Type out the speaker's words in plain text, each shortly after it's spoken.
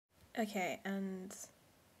Okay, and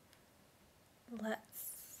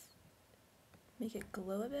let's make it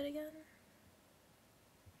glow a bit again.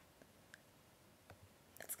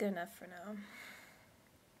 That's good enough for now.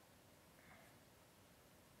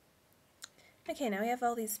 Okay, now we have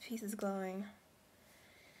all these pieces glowing.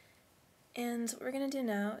 And what we're going to do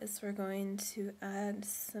now is we're going to add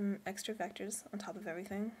some extra vectors on top of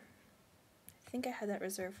everything. I think I had that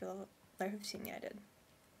reserved for the layer 15. Yeah, I did.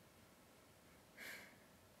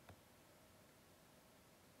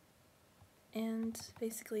 And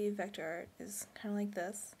basically vector art is kind of like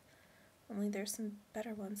this, only there's some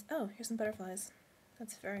better ones. Oh, here's some butterflies.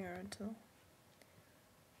 That's very oriental.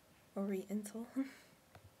 Oriental.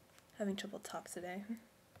 Having trouble talk today.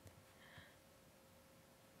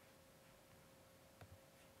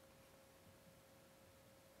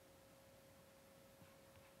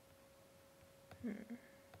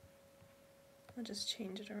 I'll just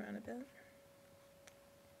change it around a bit.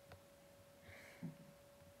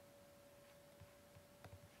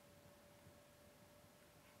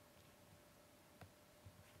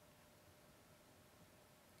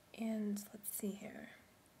 And let's see here.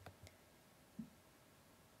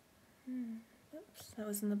 Oops, that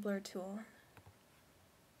was in the blur tool.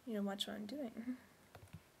 You know, watch what I'm doing.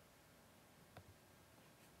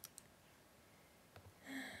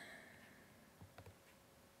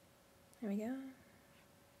 There we go.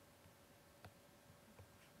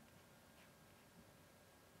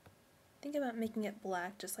 Think about making it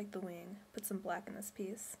black, just like the wing. Put some black in this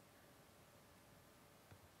piece.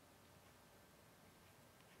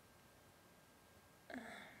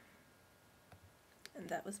 And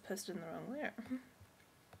that was posted in the wrong layer.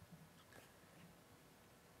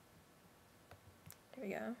 There we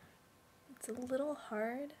go. It's a little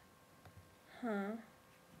hard. Huh.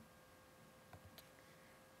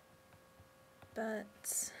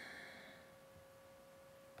 But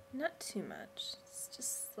not too much. It's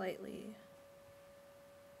just slightly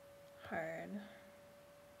hard.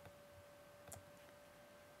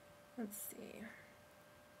 Let's see.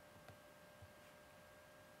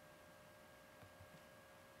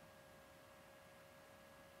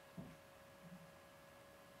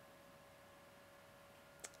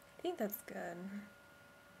 I think that's good.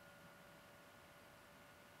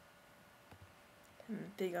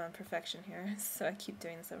 I'm big on perfection here, so I keep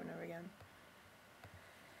doing this over and over again.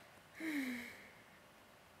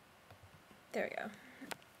 There we go.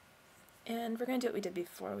 And we're going to do what we did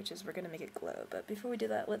before, which is we're going to make it glow. But before we do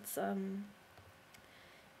that, let's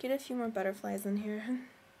get a few more butterflies in here.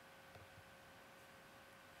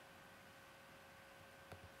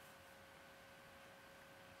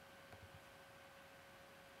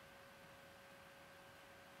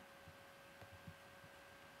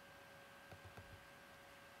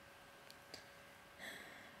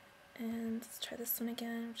 And let's try this one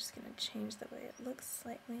again. I'm just going to change the way it looks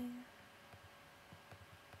slightly.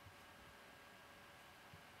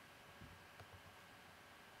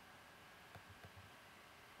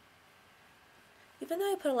 Even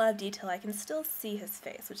though I put a lot of detail, I can still see his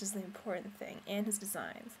face, which is the important thing, and his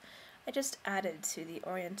designs. I just added to the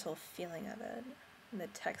oriental feeling of it, and the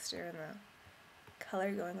texture and the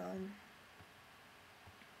color going on.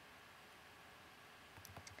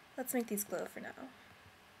 Let's make these glow for now.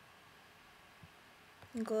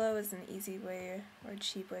 And glow is an easy way, or a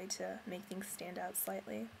cheap way, to make things stand out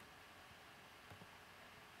slightly.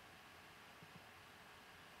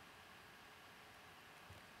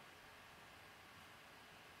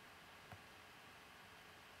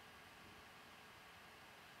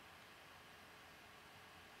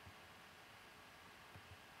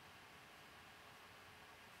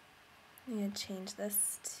 I'm going to change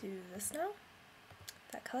this to this now,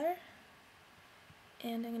 that color,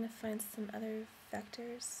 and I'm going to find some other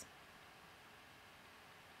vectors.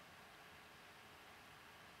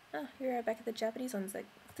 Oh, here we are back at the Japanese ones.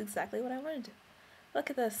 That's exactly what I wanted. Look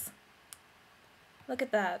at this. Look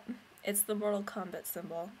at that. It's the Mortal Kombat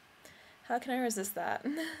symbol. How can I resist that?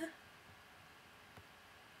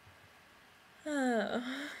 Oh.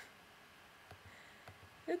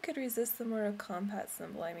 Who could resist the Mortal Kombat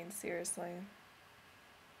symbol? I mean, seriously.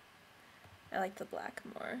 I like the black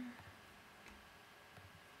more.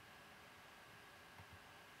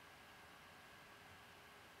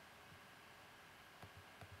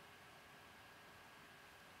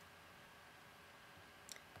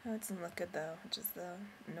 Oh, it doesn't look good though, which is the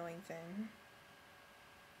annoying thing.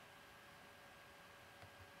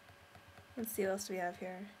 Let's see what else we have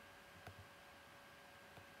here.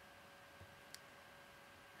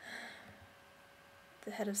 The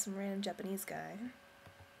head of some random Japanese guy.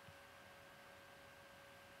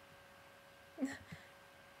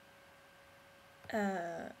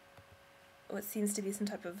 what seems to be some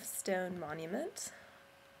type of stone monument.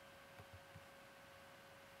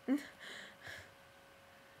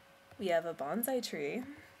 We have a bonsai tree.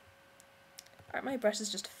 Aren't my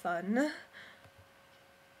brushes just fun?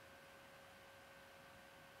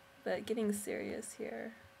 But getting serious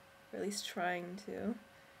here, or at least trying to.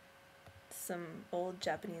 Some old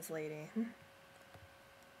Japanese lady.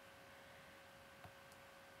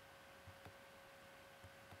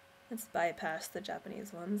 Let's bypass the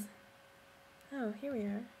Japanese ones. Oh, here we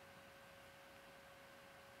are.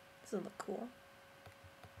 This will look cool.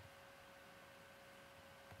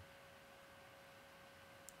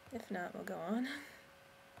 If not, we'll go on.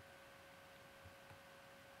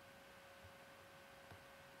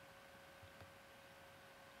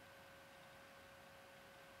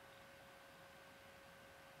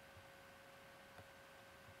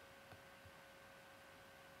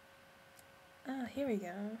 Ah, here we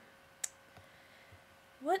go.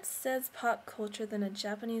 What says pop culture than a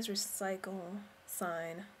Japanese recycle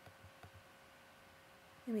sign?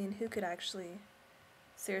 I mean, who could actually,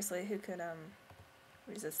 seriously, who could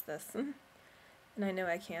resist this? And I know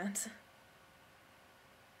I can't.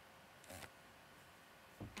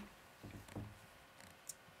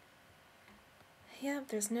 Yep,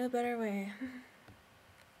 there's no better way.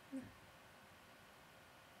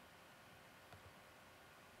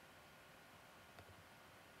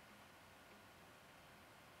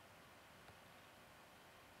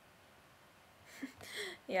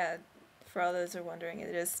 Yeah, for all those who are wondering,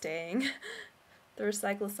 it is staying. The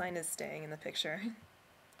recycle sign is staying in the picture.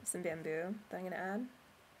 Some bamboo that I'm going to add.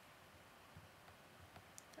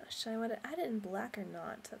 Should I want to add it in black or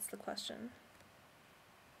not? That's the question.